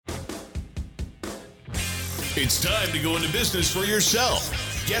It's time to go into business for yourself.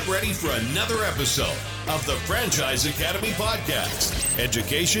 Get ready for another episode of the Franchise Academy podcast.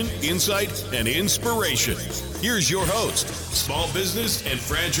 Education, insight, and inspiration. Here's your host, small business and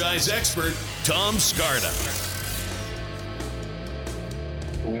franchise expert, Tom Scarda.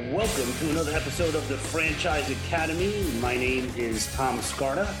 Welcome to another episode of the Franchise Academy. My name is Tom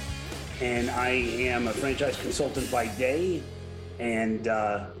Scarda, and I am a franchise consultant by day and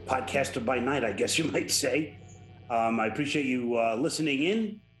podcaster by night, I guess you might say. I appreciate you listening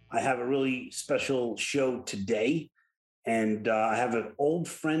in. I have a really special show today, and I have an old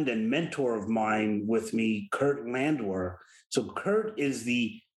friend and mentor of mine with me, Kurt Landwehr. So Kurt is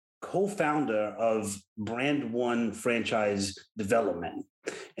the co-founder of Brand One Franchise Development.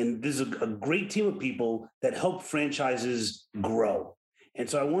 And this is a great team of people that help franchises grow. And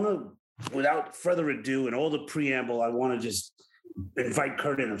so I want to, without further ado and all the preamble, I want to just invite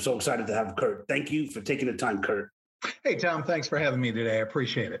Kurt in. I'm so excited to have Kurt. Thank you for taking the time, Kurt. Hey, Tom, thanks for having me today. I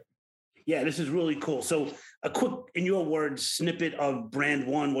appreciate it. Yeah, this is really cool. So a quick, in your words, snippet of Brand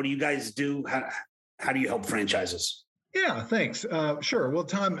One. What do you guys do? How do you help franchises? Yeah, thanks. Sure. Well,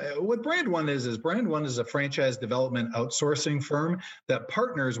 Tom, what Brand One is Brand One is a franchise development outsourcing firm that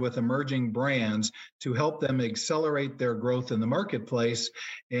partners with emerging brands to help them accelerate their growth in the marketplace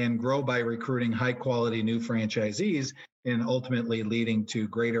and grow by recruiting high quality new franchisees and ultimately leading to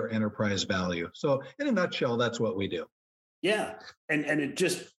greater enterprise value. So in a nutshell, that's what we do. Yeah. And it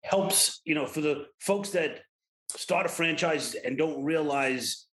just helps, for the folks that start a franchise and don't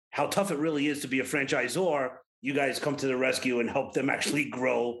realize how tough it really is to be a franchisor, you guys come to the rescue and help them actually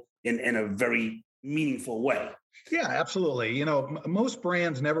grow in a very meaningful way. Yeah, absolutely. Most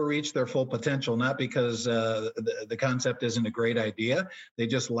brands never reach their full potential, not because the concept isn't a great idea. They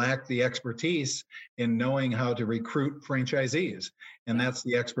just lack the expertise in knowing how to recruit franchisees. And that's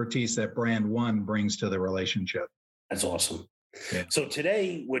the expertise that Brand One brings to the relationship. That's awesome. Yeah. So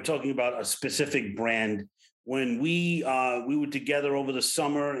today we're talking about a specific brand. When we were together over the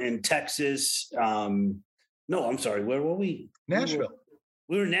summer in Texas, no, I'm sorry. Where were we? Nashville.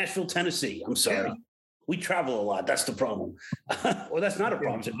 We were in Nashville, Tennessee. I'm sorry. Yeah. We travel a lot. That's the problem. Well, that's not a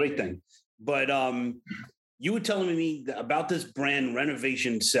problem. It's a great thing. But you were telling me about this brand,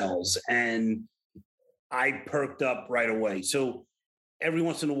 Renovation Cells, and I perked up right away. So every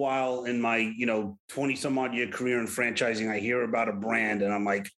once in a while in my 20 some odd year career in franchising, I hear about a brand and I'm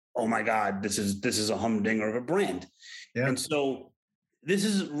like, oh my God, this is a humdinger of a brand. Yeah. And so this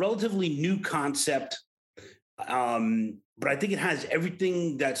is a relatively new concept. But I think it has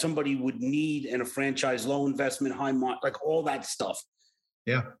everything that somebody would need in a franchise, low investment, high mark, like all that stuff.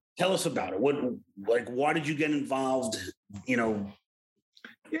 Yeah. Tell us about it. Why did you get involved?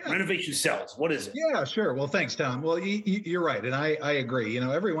 Yeah. Renovation Cells. What is it? Yeah, sure. Well, thanks, Tom. Well, you're right. And I agree.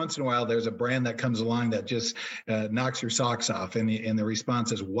 Every once in a while, there's a brand that comes along that just knocks your socks off. And the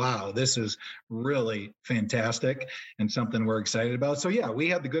response is, wow, this is really fantastic and something we're excited about. So, yeah, we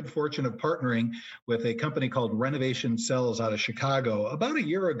had the good fortune of partnering with a company called Renovation Cells out of Chicago about a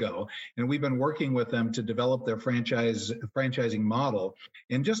year ago. And we've been working with them to develop their franchising model.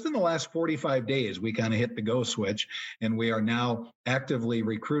 And just in the last 45 days, we kind of hit the go switch. And we are now actively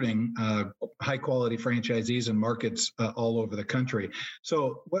recruiting high quality franchisees in markets all over the country.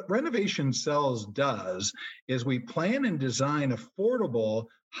 So what Renovation Cells does is we plan and design affordable,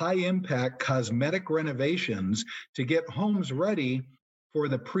 high impact cosmetic renovations to get homes ready for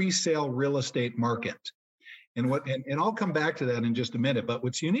the pre-sale real estate market. And I'll come back to that in just a minute. But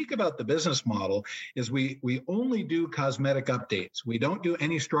what's unique about the business model is we only do cosmetic updates. We don't do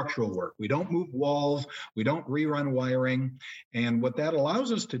any structural work. We don't move walls. We don't rerun wiring. And what that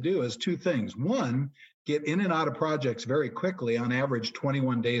allows us to do is two things. One, get in and out of projects very quickly, on average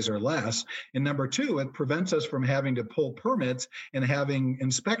 21 days or less. And number two, it prevents us from having to pull permits and having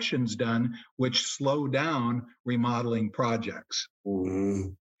inspections done, which slow down remodeling projects.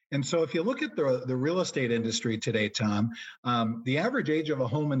 Mm-hmm. And so if you look at the real estate industry today, Tom, the average age of a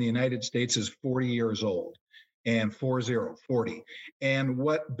home in the United States is 40 years old, and 40. And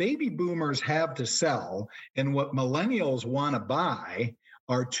what baby boomers have to sell and what millennials want to buy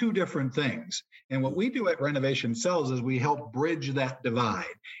are two different things. And what we do at Renovation Cells is we help bridge that divide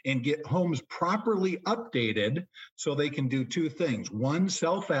and get homes properly updated so they can do two things. One,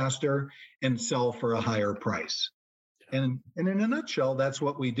 sell faster, and sell for a higher price. And in a nutshell, that's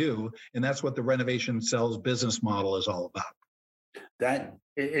what we do. And that's what the Renovation Cells business model is all about. That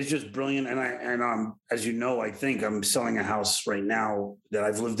is just brilliant. And as you know, I think I'm selling a house right now that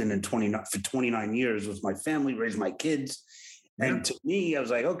I've lived in for 29 years with my family, raised my kids. And to me, I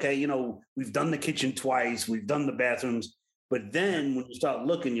was like, okay, we've done the kitchen twice. We've done the bathrooms. But then when you start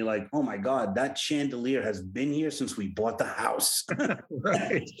looking, you're like, oh my God, that chandelier has been here since we bought the house.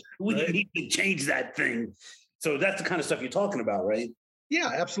 Right. We Right. need to change that thing. So that's the kind of stuff you're talking about, right?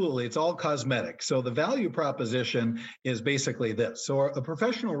 Yeah, absolutely. It's all cosmetic. So the value proposition is basically this. So a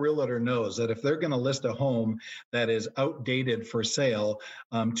professional realtor knows that if they're going to list a home that is outdated for sale,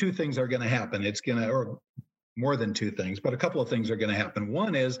 two things are going to happen. It's going to, or more than two things, but a couple of things are going to happen.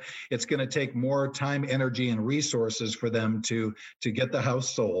 One is it's going to take more time, energy, and resources for them to get the house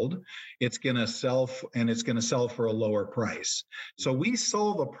sold. It's going to sell, and it's going to sell for a lower price. So we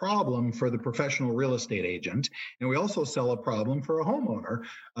solve a problem for the professional real estate agent, and we also sell a problem for a homeowner.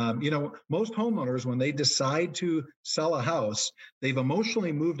 Most homeowners, when they decide to sell a house, they've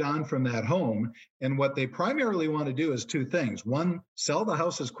emotionally moved on from that home, and what they primarily want to do is two things. One, sell the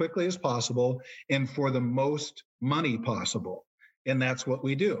house as quickly as possible and for the most money possible. And that's what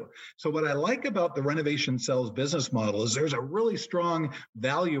we do. So what I like about the Renovation Sells business model is there's a really strong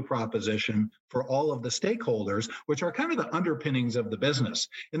value proposition for all of the stakeholders, which are kind of the underpinnings of the business.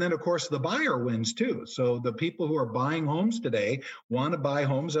 And then, of course, the buyer wins too. So the people who are buying homes today want to buy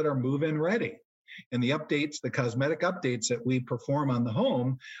homes that are move-in ready. And the updates, the cosmetic updates that we perform on the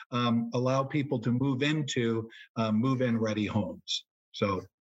home allow people to move into move-in ready homes. So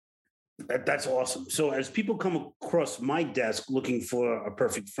That's awesome. So as people come across my desk looking for a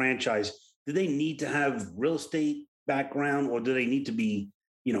perfect franchise, do they need to have real estate background, or do they need to be,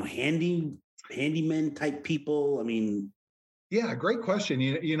 handyman type people? I mean, yeah, great question.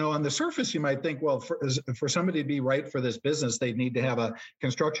 On the surface, you might think, well, for somebody to be right for this business, they'd need to have a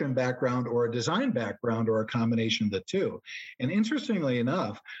construction background or a design background or a combination of the two. And interestingly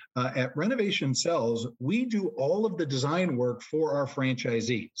enough, at Renovation Sells, we do all of the design work for our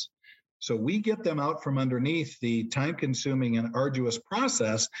franchisees. So we get them out from underneath the time-consuming and arduous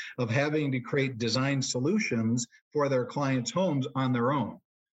process of having to create design solutions for their clients' homes on their own.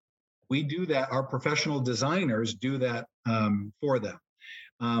 We do that. Our professional designers do that for them.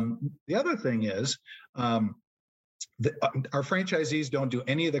 The other thing is our franchisees don't do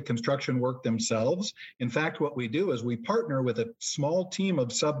any of the construction work themselves. In fact, what we do is we partner with a small team of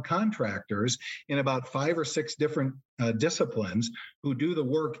subcontractors in about 5 or 6 different disciplines who do the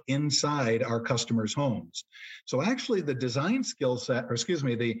work inside our customers' homes. So actually the design skill set,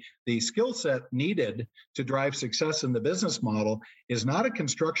 the skill set needed to drive success in the business model is not a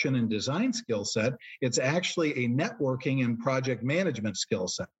construction and design skill set. It's actually a networking and project management skill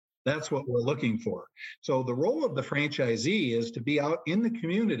set. That's what we're looking for. So the role of the franchisee is to be out in the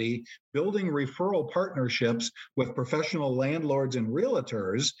community, building referral partnerships with professional landlords and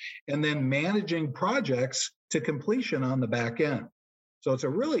realtors, and then managing projects to completion on the back end. So it's a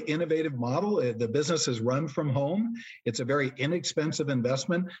really innovative model. The business is run from home. It's a very inexpensive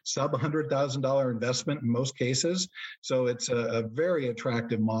investment, sub $100,000 investment in most cases. So it's a very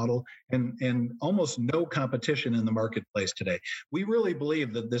attractive model and almost no competition in the marketplace today. We really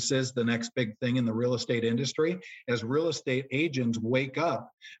believe that this is the next big thing in the real estate industry as real estate agents wake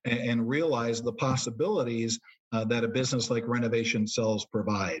up and realize the possibilities that a business like Renovation Sells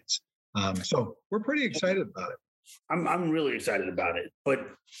provides. So we're pretty excited about it. I'm really excited about it, but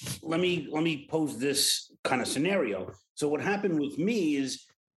let me pose this kind of scenario. So what happened with me is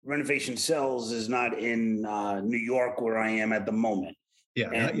Renovation Sells is not in New York where I am at the moment. Yeah,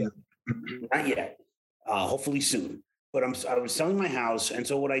 not yet. Not yet. Hopefully soon. But I was selling my house, and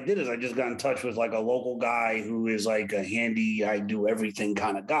so what I did is I just got in touch with like a local guy who is like a handy, I do everything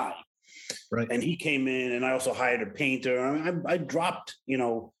kind of guy. Right. And he came in, and I also hired a painter. I dropped,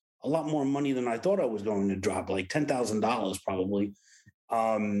 a lot more money than I thought I was going to drop, like $10,000 probably.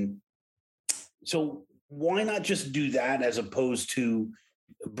 So why not just do that as opposed to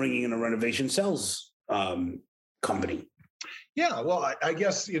bringing in a Renovation Sells company? Yeah, well, I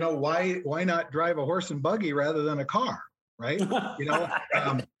guess, why not drive a horse and buggy rather than a car, right?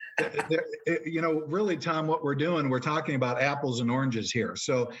 Really, Tom, what we're doing, we're talking about apples and oranges here.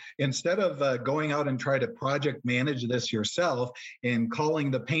 So instead of going out and try to project manage this yourself and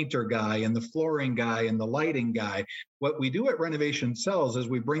calling the painter guy and the flooring guy and the lighting guy, what we do at Renovation Sells is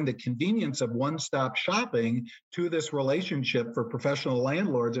we bring the convenience of one-stop shopping to this relationship for professional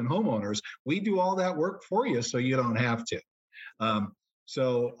landlords and homeowners. We do all that work for you so you don't have to.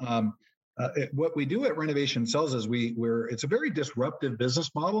 What we do at Renovation Sells is it's a very disruptive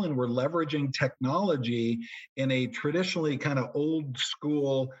business model, and we're leveraging technology in a traditionally kind of old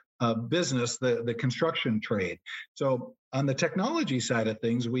school business, the construction trade. So on the technology side of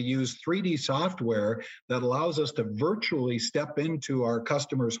things, we use 3D software that allows us to virtually step into our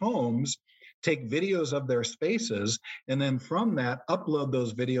customers' homes, take videos of their spaces, and then from that, upload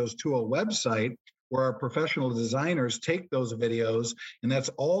those videos to a website where our professional designers take those videos, and that's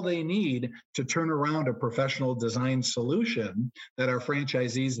all they need to turn around a professional design solution that our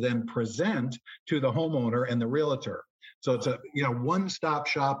franchisees then present to the homeowner and the realtor. So it's a one-stop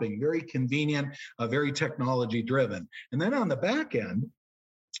shopping, very convenient, very technology driven. And then on the back end,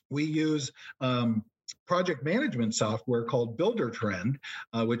 we use project management software called Builder-Trend,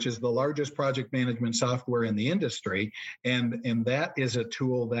 which is the largest project management software in the industry. And that is a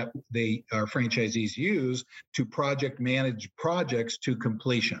tool that our franchisees use to project manage projects to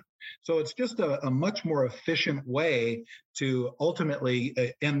completion. So it's just a much more efficient way to ultimately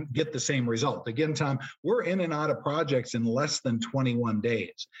and get the same result. Again, Tom, we're in and out of projects in less than 21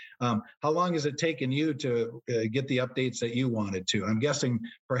 days. How long has it taken you to get the updates that you wanted to? I'm guessing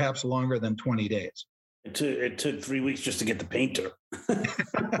perhaps longer than 20 days. It took 3 weeks just to get the painter.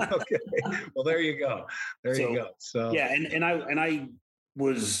 Okay. Well, there you go. You go. So yeah, and I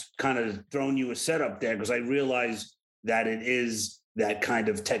was kind of throwing you a setup there because I realized that it is that kind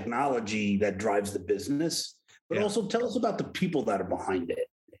of technology that drives the business, but also tell us about the people that are behind it.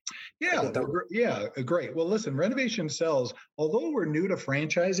 Yeah, great. Well, listen, Renovation Sells, although we're new to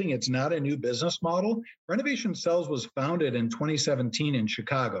franchising, it's not a new business model. Renovation Sells was founded in 2017 in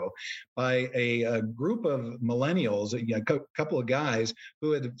Chicago by a group of millennials, a couple of guys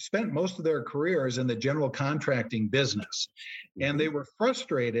who had spent most of their careers in the general contracting business. And they were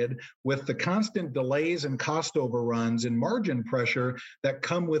frustrated with the constant delays and cost overruns and margin pressure that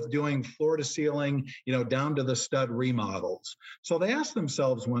come with doing floor to ceiling, down to the stud remodels. So they asked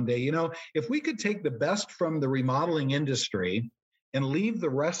themselves one day, if we could take the best from the remodeling industry and leave the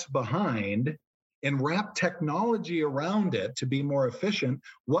rest behind and wrap technology around it to be more efficient,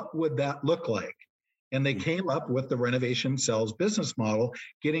 what would that look like? And they came up with the Renovation Sells business model,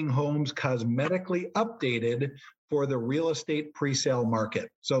 getting homes cosmetically updated for the real estate presale market.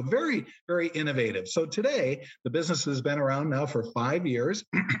 So very, very innovative. So today, the business has been around now for 5 years.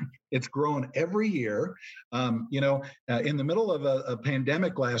 It's grown every year. In the middle of a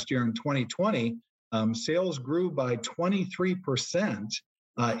pandemic last year in 2020, sales grew by 23%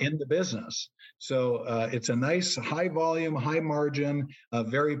 in the business. So it's a nice high volume, high margin,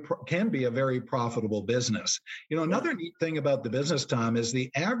 can be a very profitable business. Another neat thing about the business, Tom, is the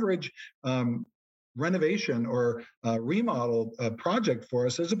average renovation or remodel project for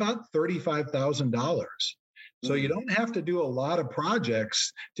us is about $35,000. So you don't have to do a lot of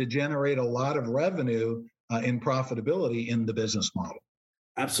projects to generate a lot of revenue and profitability in the business model.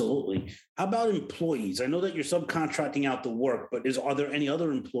 Absolutely. How about employees? I know that you're subcontracting out the work, but are there any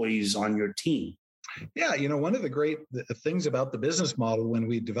other employees on your team? Yeah, one of the great things about the business model when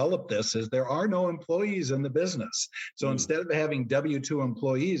we developed this is there are no employees in the business. So instead of having W-2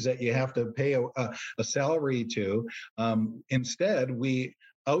 employees that you have to pay a salary to, instead we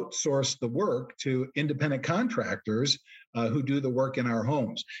outsource the work to independent contractors who do the work in our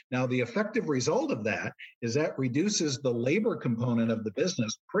homes. Now, the effective result of that is that reduces the labor component of the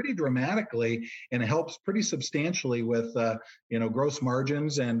business pretty dramatically and helps pretty substantially with gross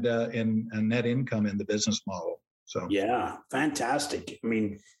margins and net income in the business model. So yeah, fantastic. I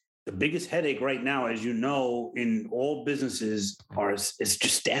mean, the biggest headache right now, as you know, in all businesses is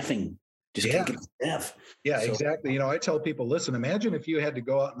just staffing. Can't get staff. Yeah, so, exactly. I tell people, listen, imagine if you had to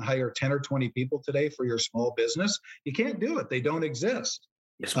go out and hire 10 or 20 people today for your small business. You can't do it. They don't exist.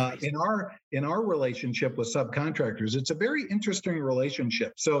 Yes, in our relationship with subcontractors, it's a very interesting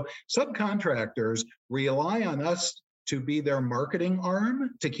relationship. So subcontractors rely on us to be their marketing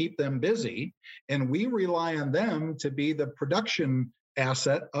arm to keep them busy, and we rely on them to be the production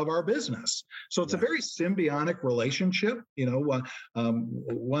asset of our business. So it's a very symbiotic relationship. One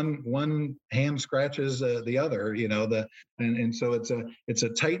hand scratches the other. And so it's a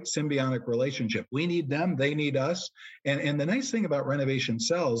tight symbiotic relationship. We need them, they need us. And the nice thing about Renovation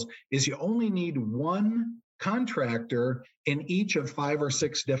Sells is you only need one contractor in each of 5 or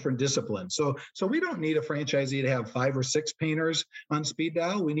 6 different disciplines. So we don't need a franchisee to have 5 or 6 painters on speed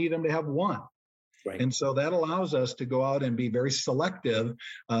dial. We need them to have one. Right. And so that allows us to go out and be very selective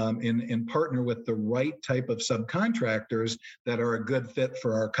and partner with the right type of subcontractors that are a good fit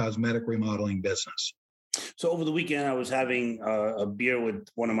for our cosmetic remodeling business. So over the weekend, I was having a beer with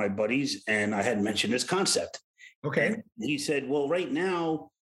one of my buddies, and I had mentioned this concept. Okay. And he said, well, right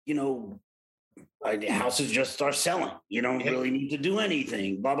now, houses just start selling. You don't really need to do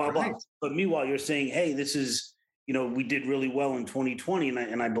anything, blah, blah, blah. But meanwhile, you're saying, hey, this is, we did really well in 2020,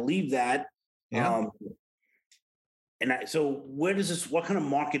 and I believe that. Yeah. So what kind of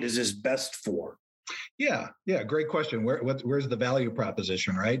market is this best for? Yeah, great question. Where's the value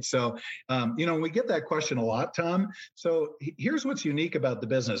proposition, right? So, we get that question a lot, Tom. So here's what's unique about the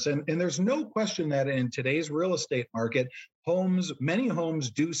business, and there's no question that in today's real estate market, many homes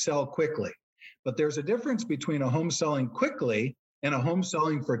do sell quickly, but there's a difference between a home selling quickly and a home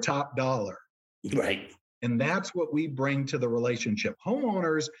selling for top dollar. Right. And that's what we bring to the relationship.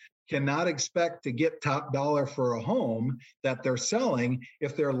 Homeowners cannot expect to get top dollar for a home that they're selling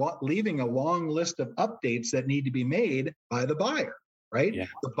if they're leaving a long list of updates that need to be made by the buyer, right? Yeah.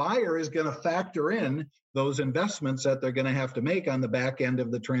 The buyer is going to factor in those investments that they're going to have to make on the back end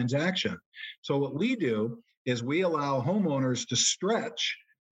of the transaction. So what we do is we allow homeowners to stretch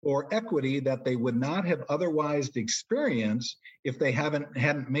or equity that they would not have otherwise experienced if they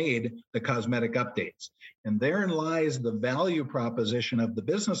hadn't made the cosmetic updates. And therein lies the value proposition of the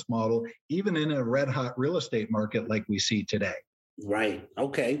business model, even in a red hot real estate market like we see today. Right.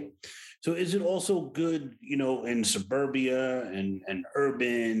 Okay. So is it also good, in suburbia and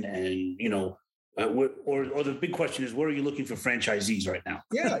urban and, or the big question is, where are you looking for franchisees right now?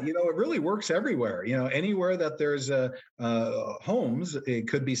 Yeah, it really works everywhere. Anywhere that there's homes, it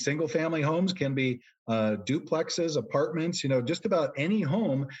could be single family homes, can be duplexes, apartments, just about any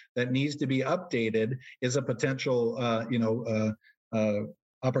home that needs to be updated is a potential,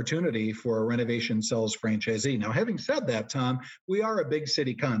 opportunity for a renovation sales franchisee. Now, having said that, Tom, we are a big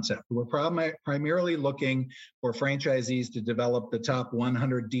city concept. We're primarily looking for franchisees to develop the top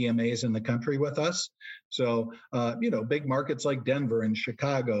 100 DMAs in the country with us. So, big markets like Denver and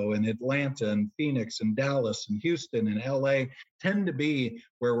Chicago and Atlanta and Phoenix and Dallas and Houston and LA tend to be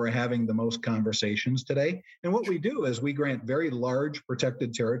where we're having the most conversations today. And what we do is we grant very large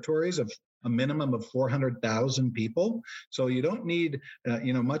protected territories of a minimum of 400,000 people. So you don't need,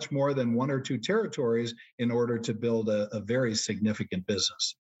 much more than one or two territories in order to build a very significant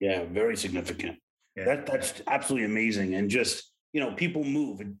business. Yeah, very significant. Yeah. That's absolutely amazing. And just, people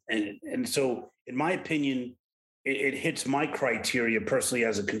move. And so, in my opinion, it hits my criteria personally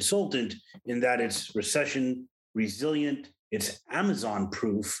as a consultant in that it's recession resilient, it's Amazon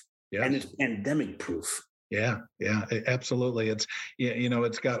proof, and it's pandemic proof. Yeah, absolutely. It's,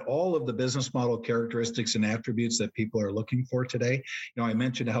 it's got all of the business model characteristics and attributes that people are looking for today. I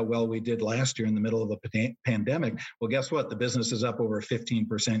mentioned how well we did last year in the middle of a pandemic. Well, guess what? The business is up over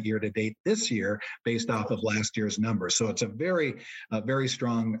 15% year to date this year based off of last year's numbers. So it's a very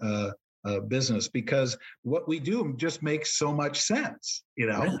strong business because what we do just makes so much sense.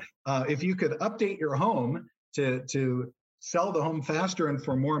 If you could update your home to sell the home faster and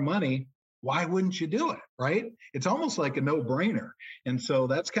for more money, why wouldn't you do it, right? It's almost like a no-brainer. And so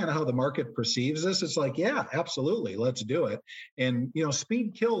that's kind of how the market perceives this. It's like, yeah, absolutely, let's do it. And,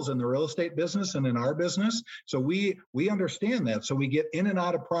 speed kills in the real estate business and in our business. So we understand that. So we get in and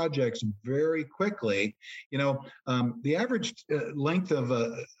out of projects very quickly. The average length of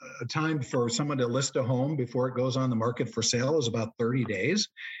a time for someone to list a home before it goes on the market for sale is about 30 days.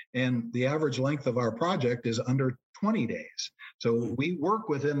 And the average length of our project is under 20 days. So we work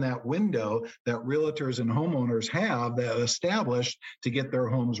within that window that realtors and homeowners have that established to get their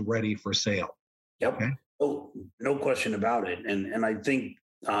homes ready for sale. Yep. Okay? Oh, no question about it. And I think,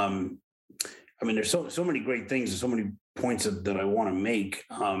 there's so many great things and so many points that I want to make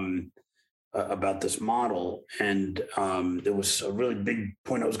about this model. And there was a really big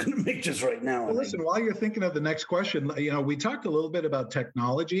point I was going to make just right now. Well, listen, while you're thinking of the next question, we talked a little bit about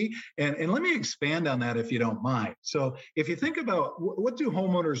technology, and let me expand on that if you don't mind. So if you think about what do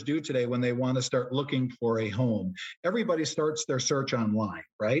homeowners do today when they want to start looking for a home? Everybody starts their search online,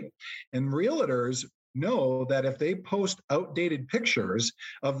 right? And realtors know that if they post outdated pictures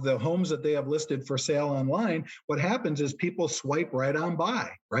of the homes that they have listed for sale online, what happens is people swipe right on by,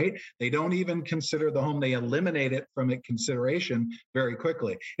 right? They don't even consider the home. They eliminate it from consideration very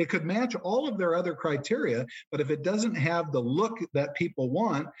quickly. It could match all of their other criteria, but if it doesn't have the look that people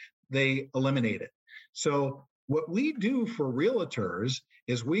want, they eliminate it. So what we do for realtors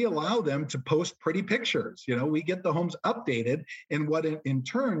is we allow them to post pretty pictures. We get the homes updated, and what in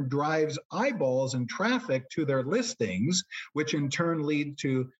turn drives eyeballs and traffic to their listings, which in turn lead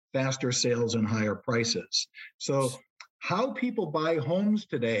to faster sales and higher prices. So how people buy homes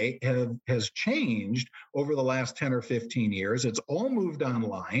today has changed over the last 10 or 15 years. It's all moved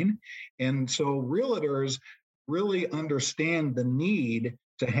online. And so realtors really understand the need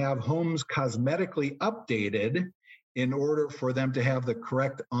to have homes cosmetically updated in order for them to have the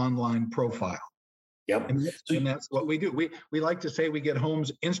correct online profile. Yep. And that's what we do. We like to say we get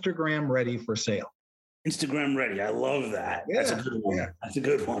homes Instagram ready for sale. Instagram ready. I love that. Yeah. That's a good one. Yeah. That's a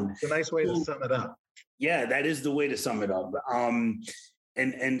good one. It's a nice way to sum it up. Yeah, that is the way to sum it up.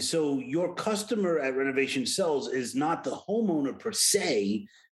 And so your customer at Renovation Sells is not the homeowner per se,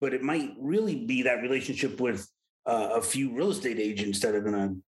 but it might really be that relationship with a few real estate agents that are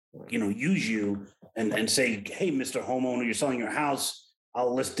going to, use you and say, hey, Mr. Homeowner, you're selling your house.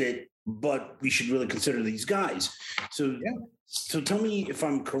 I'll list it, but we should really consider these guys. So, So tell me if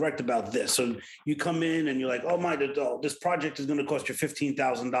I'm correct about this. So you come in and you're like, oh, this project is going to cost you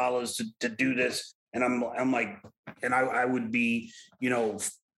 $15,000 to do this. And I'm like, and I would be,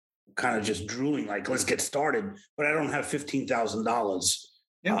 kind of just drooling, like, let's get started. But I don't have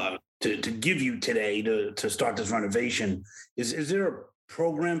 $15,000 to give you today to start this renovation. Is there a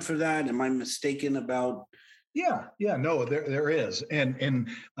program for that? Am I mistaken about? No, there is. And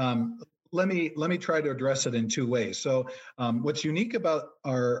let me try to address it in two ways. So what's unique about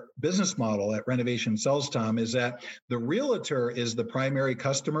our business model at Renovation Sells, Tom, is that the realtor is the primary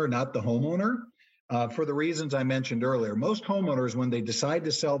customer, not the homeowner. For the reasons I mentioned earlier, most homeowners, when they decide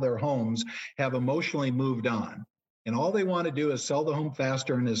to sell their homes, have emotionally moved on. And all they want to do is sell the home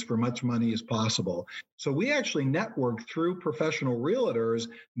faster and as for much money as possible. So we actually network through professional realtors,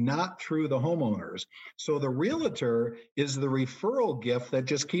 not through the homeowners. So the realtor is the referral gift that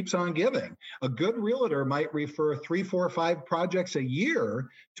just keeps on giving. A good realtor might refer 3, 4, 5 projects a year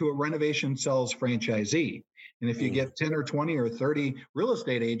to a Renovation Sells franchisee. And if you get 10 or 20 or 30 real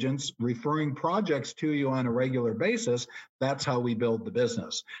estate agents referring projects to you on a regular basis, that's how we build the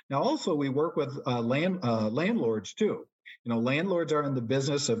business. Now, also, we work with landlords too. Landlords are in the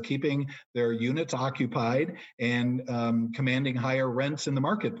business of keeping their units occupied and commanding higher rents in the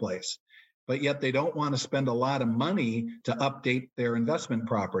marketplace. But yet they don't want to spend a lot of money to update their investment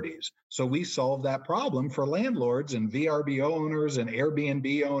properties. So we solve that problem for landlords and VRBO owners and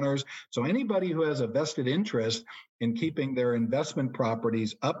Airbnb owners. So anybody who has a vested interest in keeping their investment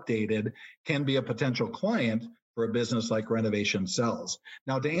properties updated can be a potential client for a business like Renovation Sells.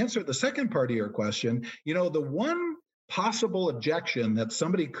 Now, to answer the second part of your question, the one possible objection that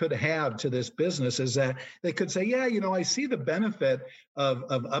somebody could have to this business is that they could say, I see the benefit of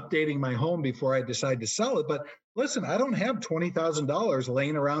updating my home before I decide to sell it. But listen, I don't have $20,000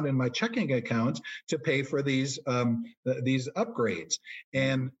 laying around in my checking account to pay for these upgrades.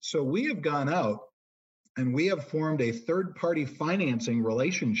 And so we have gone out and we have formed a third-party financing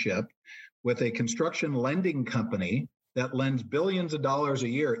relationship with a construction lending company that lends billions of dollars a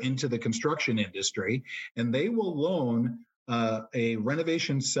year into the construction industry, and they will loan a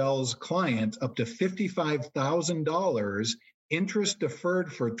Renovation Sells client up to $55,000 interest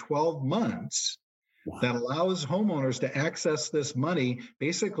deferred for 12 months. Wow. That allows homeowners to access this money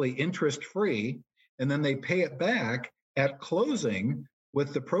basically interest-free, and then they pay it back at closing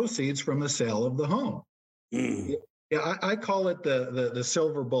with the proceeds from the sale of the home. Yeah, I call it the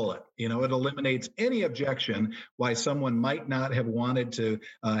silver bullet. It eliminates any objection why someone might not have wanted to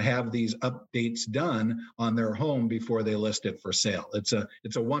have these updates done on their home before they list it for sale. It's a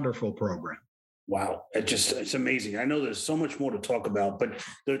wonderful program. Wow, it's amazing. I know there's so much more to talk about, but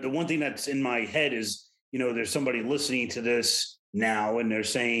the one thing that's in my head is, there's somebody listening to this now and they're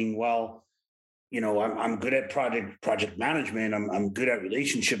saying, well, I'm good at project management. I'm good at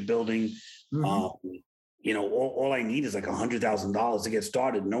relationship building. Mm-hmm. All I need is like $100,000 to get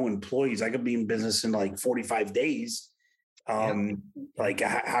started. No employees. I could be in business in like 45 days. Like,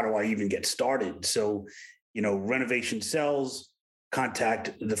 how do I even get started? So, Renovation Sells,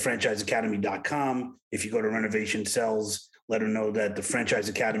 contact thefranchiseacademy.com. If you go to Renovation Sells, let them know that the Franchise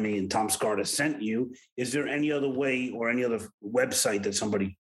Academy and Tom Scarda sent you. Is there any other way or any other website that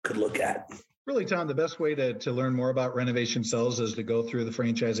somebody could look at? Really, Tom, the best way to learn more about Renovation Sells is to go through the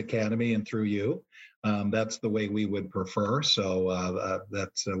Franchise Academy and through you. That's the way we would prefer. So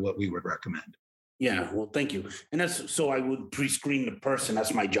that's what we would recommend. Yeah, well, thank you. And so I would pre-screen the person.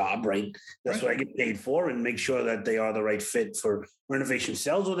 That's my job, right? That's what I get paid for, and make sure that they are the right fit for Renovation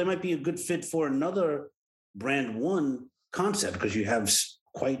Sells, or they might be a good fit for another brand one concept, because you have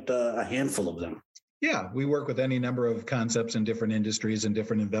quite a handful of them. Yeah, we work with any number of concepts in different industries and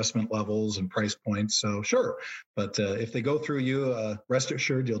different investment levels and price points. So sure. But if they go through you, rest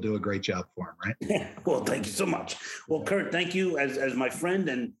assured you'll do a great job for them, right? Well, thank you so much. Well, Kurt, thank you as my friend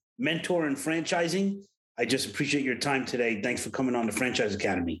and mentor in franchising. I just appreciate your time today. Thanks for coming on the Franchise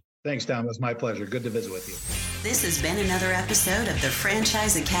Academy. Thanks, Tom. It was my pleasure. Good to visit with you. This has been another episode of the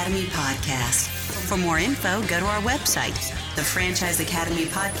Franchise Academy Podcast. For more info, go to our website,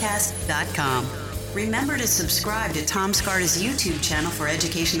 thefranchiseacademypodcast.com. Remember to subscribe to Tom Scarda's YouTube channel for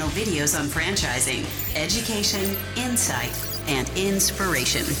educational videos on franchising, education, insight, and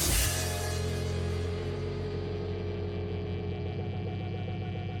inspiration.